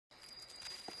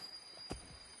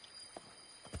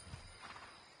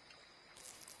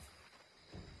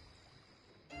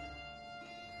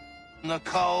The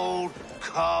cold,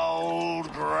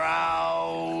 cold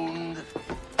ground.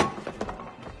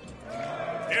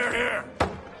 Here, here.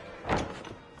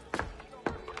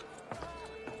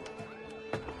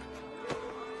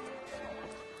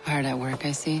 Hard at work,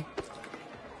 I see.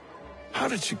 How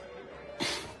did you...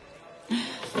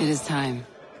 It is time.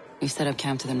 We've set up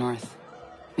camp to the north.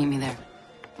 Meet me there.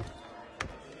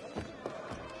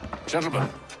 Gentlemen,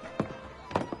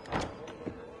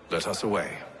 let us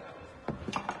away.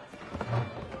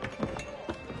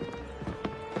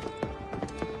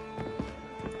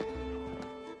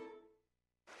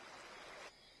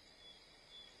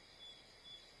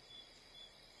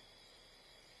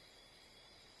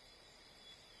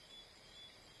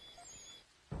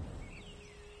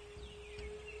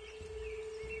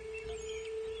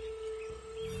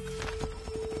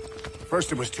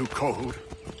 First it was too cold.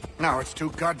 Now it's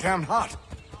too goddamn hot.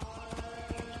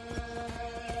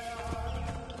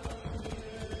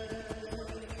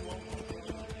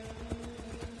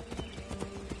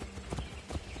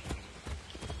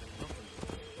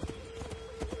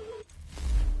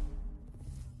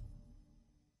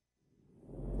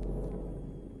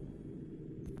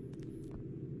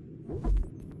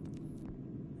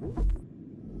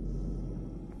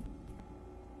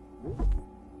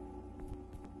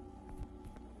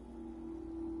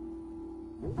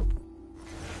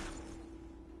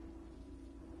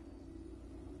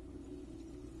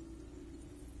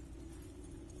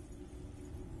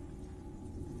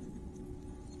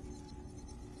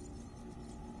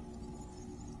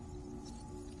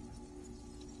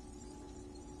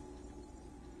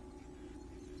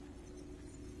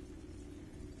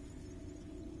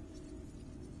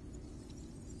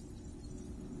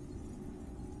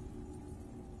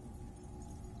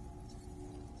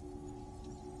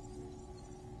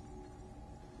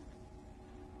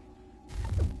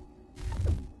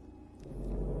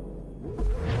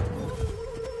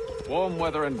 Warm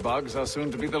weather and bugs are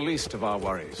soon to be the least of our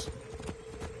worries.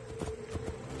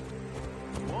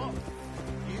 What?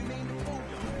 You mean the bulldog?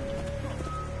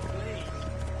 Please,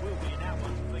 we'll be in that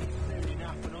one's feet soon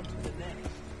enough and onto the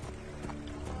next.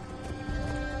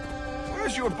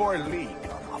 Where's your boy Lee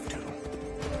gone off to?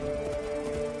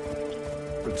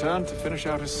 Returned to finish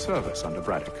out his service under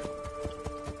Braddock.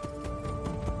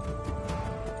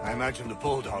 I imagine the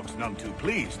Bulldog's none too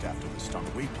pleased after the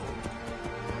stunt we pulled.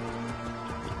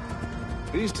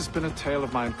 Pleased to spin a tale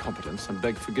of my incompetence and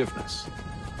beg forgiveness.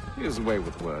 He has a way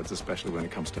with words, especially when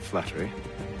it comes to flattery.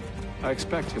 I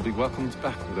expect he'll be welcomed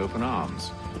back with open arms.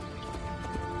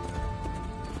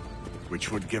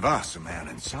 Which would give us a man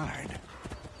inside.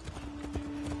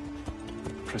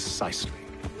 Precisely.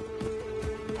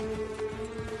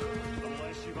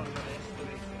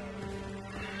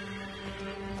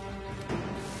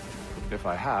 If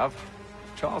I have,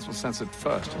 Charles will sense it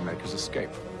first and make his escape.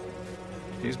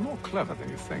 He's more clever than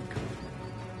you think.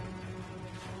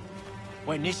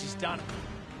 When this is done.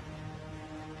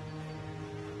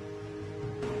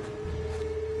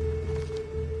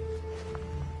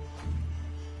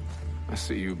 I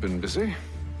see you've been busy.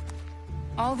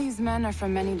 All these men are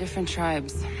from many different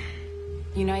tribes,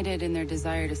 united in their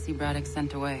desire to see Braddock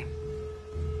sent away.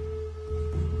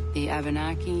 The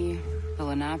Abenaki, the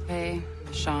Lenape,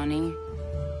 the Shawnee.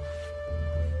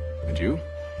 And you?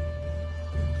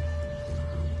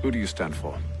 Who do you stand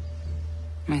for?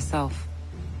 Myself.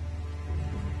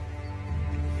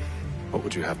 What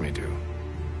would you have me do?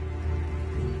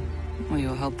 Will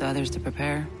you help the others to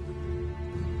prepare?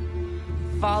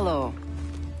 Follow.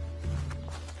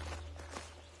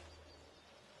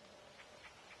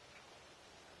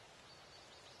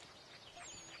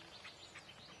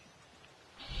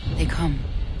 They come.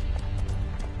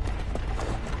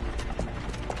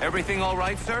 Everything all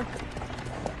right, sir?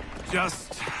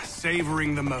 Just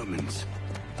savoring the moment.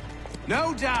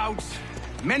 No doubt,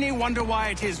 many wonder why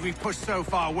it is we've pushed so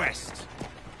far west.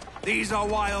 These are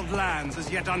wild lands,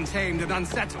 as yet untamed and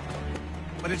unsettled.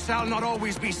 But it shall not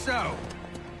always be so.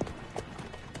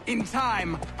 In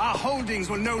time, our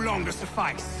holdings will no longer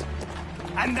suffice.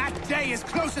 And that day is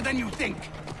closer than you think.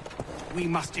 We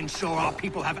must ensure our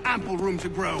people have ample room to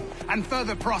grow and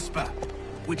further prosper.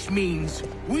 Which means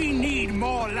we need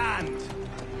more land.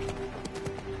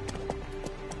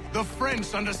 The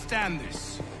French understand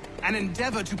this, and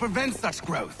endeavor to prevent such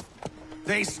growth.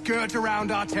 They skirt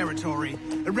around our territory,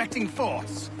 erecting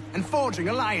forts and forging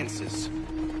alliances,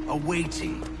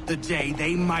 awaiting the day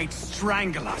they might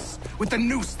strangle us with the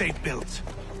noose they've built.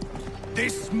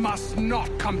 This must not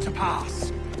come to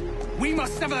pass. We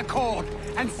must sever the cord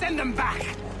and send them back.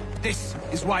 This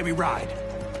is why we ride,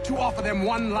 to offer them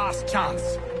one last chance.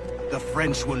 The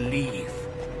French will leave,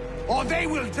 or they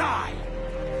will die.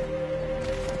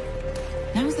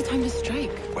 Now's the time to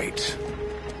strike. Wait.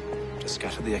 To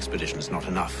scatter the expedition is not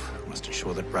enough. I must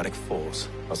ensure that Braddock falls,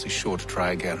 else he's sure to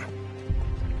try again.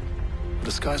 I'll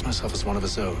disguise myself as one of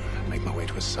his own and make my way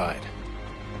to his side.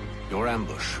 Your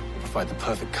ambush will provide the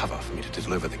perfect cover for me to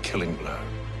deliver the killing blow.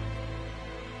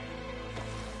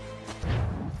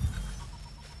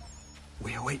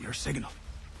 We await your signal.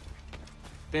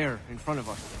 There, in front of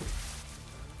us.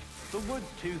 The wood's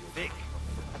too thick.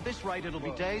 At this rate, it'll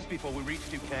be days before we reach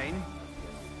Duquesne.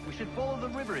 We should follow the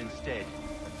river instead.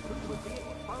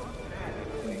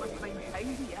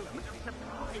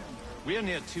 We're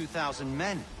near 2,000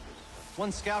 men.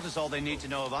 One scout is all they need to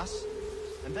know of us.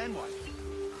 And then what?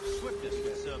 Swiftness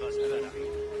will serve us better.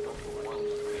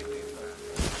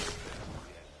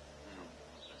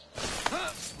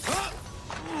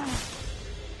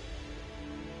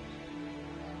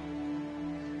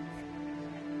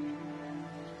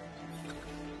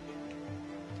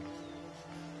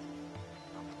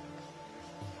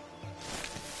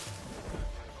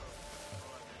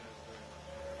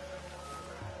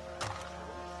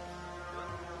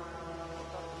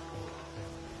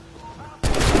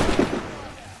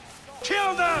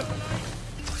 Kill them!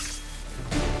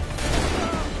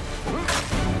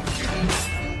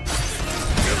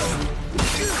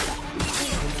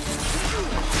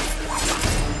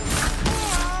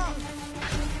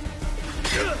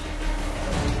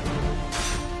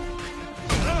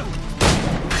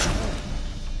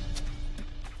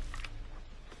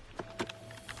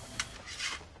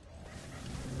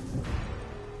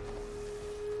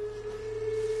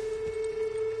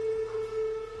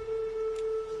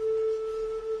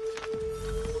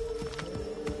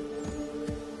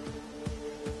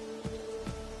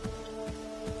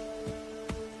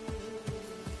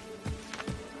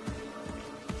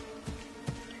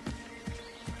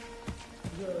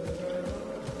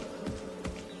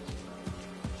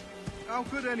 How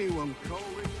could anyone call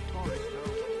this forest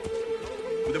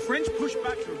home? With the French push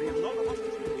back, there'll be a lot of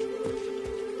opportunity.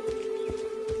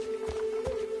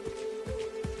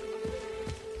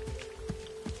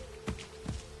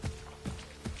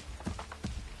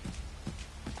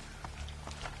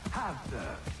 Have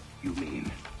served, you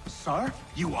mean? Sir?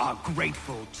 You are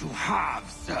grateful to have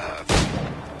served.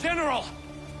 General!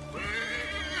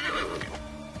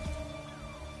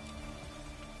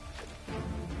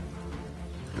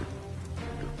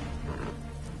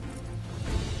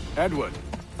 Edward.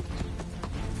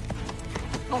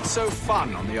 Not so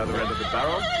fun on the other end of the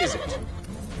barrel, is it?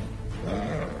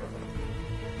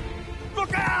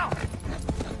 Look out!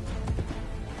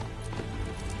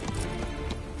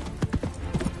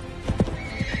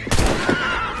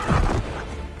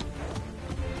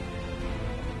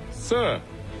 Sir.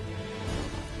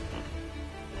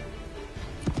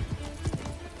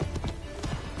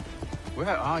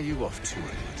 Where are you off to,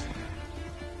 Edward?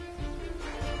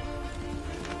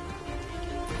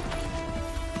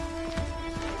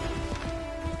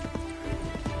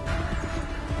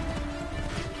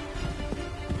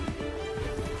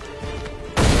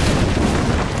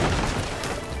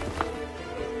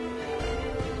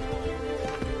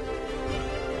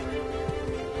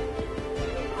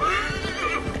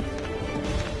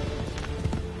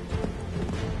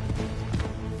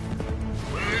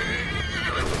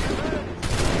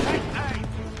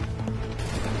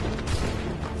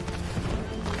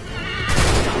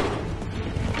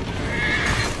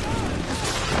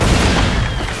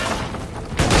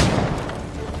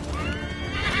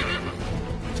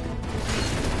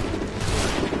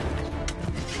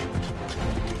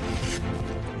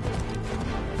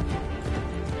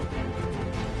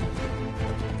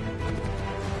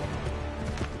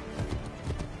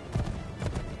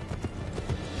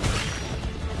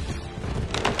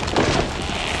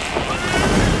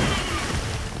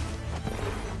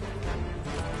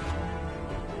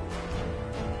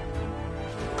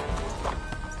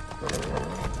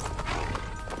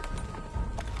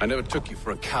 I never took you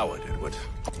for a coward, Edward.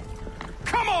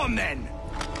 Come on, then!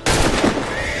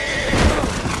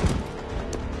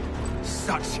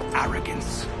 Such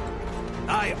arrogance.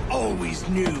 I always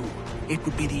knew it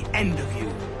would be the end of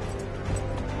you.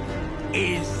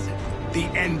 Is the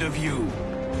end of you.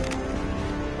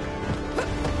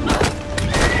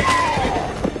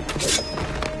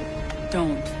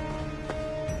 Don't.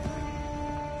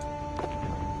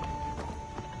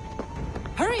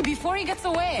 Hurry before he gets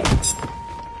away!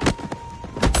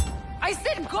 I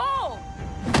said go!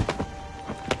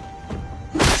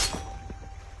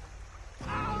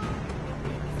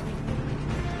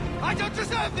 I don't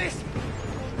deserve this!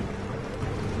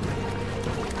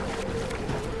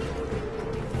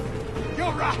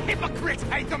 You're a hypocrite,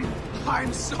 Haytham!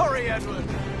 I'm sorry, Edward.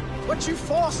 But you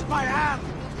forced my hand!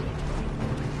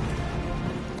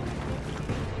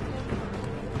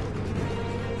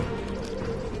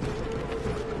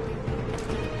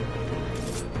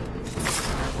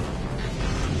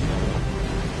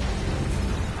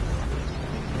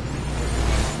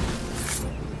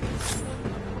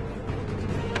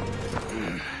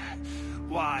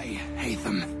 Why,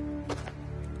 Hatham?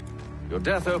 Your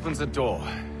death opens a door.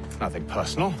 Nothing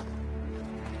personal.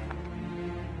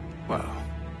 Well,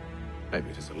 maybe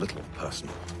it is a little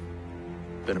personal.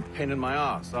 Been a pain in my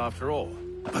ass, after all.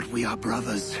 But we are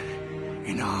brothers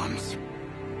in arms.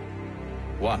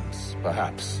 Once,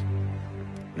 perhaps.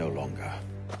 No longer.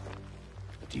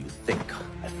 Do you think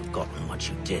I've forgotten what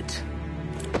you did?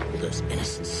 All those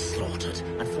innocents slaughtered,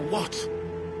 and for what?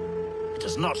 It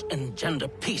does not engender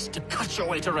peace to cut your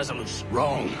way to resolution.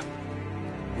 Wrong.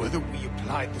 Whether we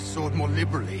applied the sword more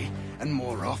liberally and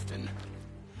more often,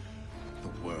 the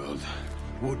world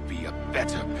would be a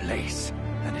better place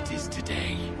than it is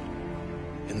today.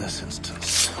 In this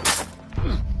instance,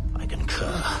 I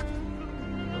concur.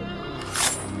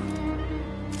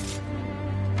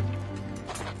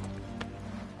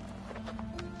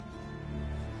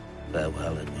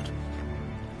 Farewell, Edward.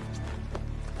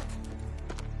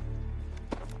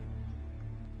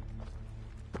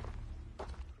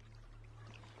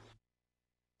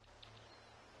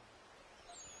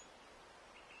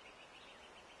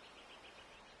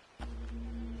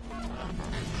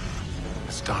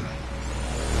 it's done.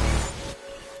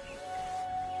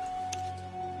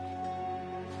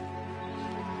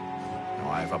 Now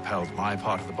I've upheld my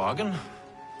part of the bargain.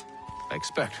 I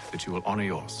expect that you will honor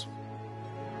yours.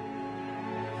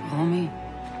 Follow me.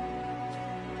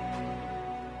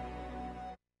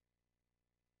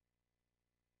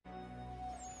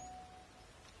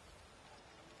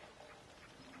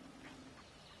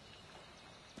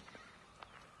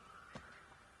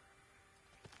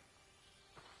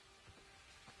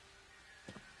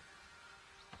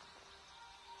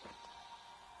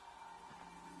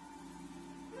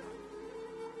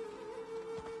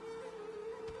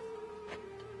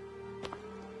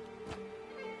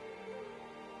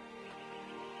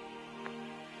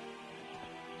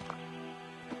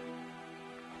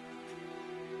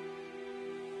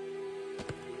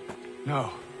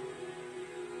 No.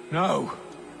 No!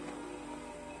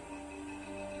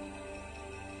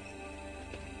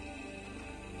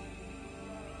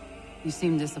 You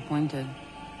seem disappointed.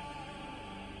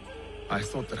 I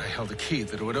thought that I held a key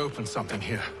that would open something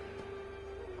here.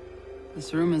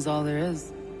 This room is all there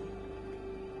is.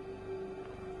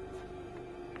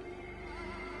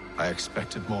 I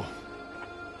expected more.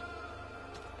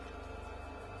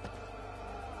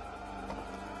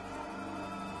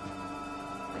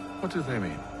 What do they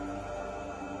mean?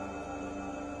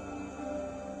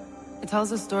 It tells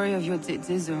the story of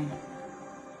Yotzitzizu,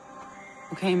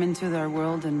 who came into their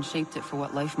world and shaped it for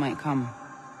what life might come.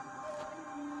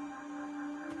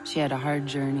 She had a hard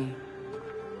journey,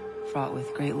 fraught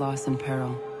with great loss and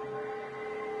peril.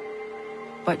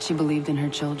 But she believed in her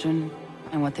children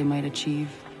and what they might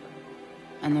achieve.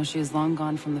 And though she is long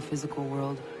gone from the physical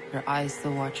world, her eyes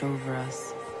still watch over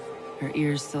us. Her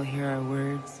ears still hear our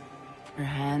words. Her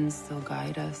hands still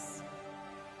guide us.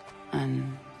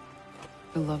 And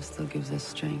her love still gives us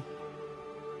strength.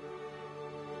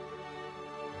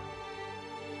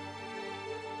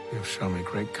 You've shown me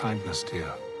great kindness,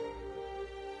 dear.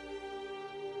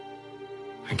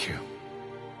 Thank you.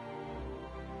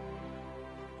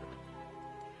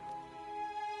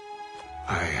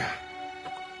 I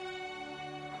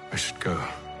should go.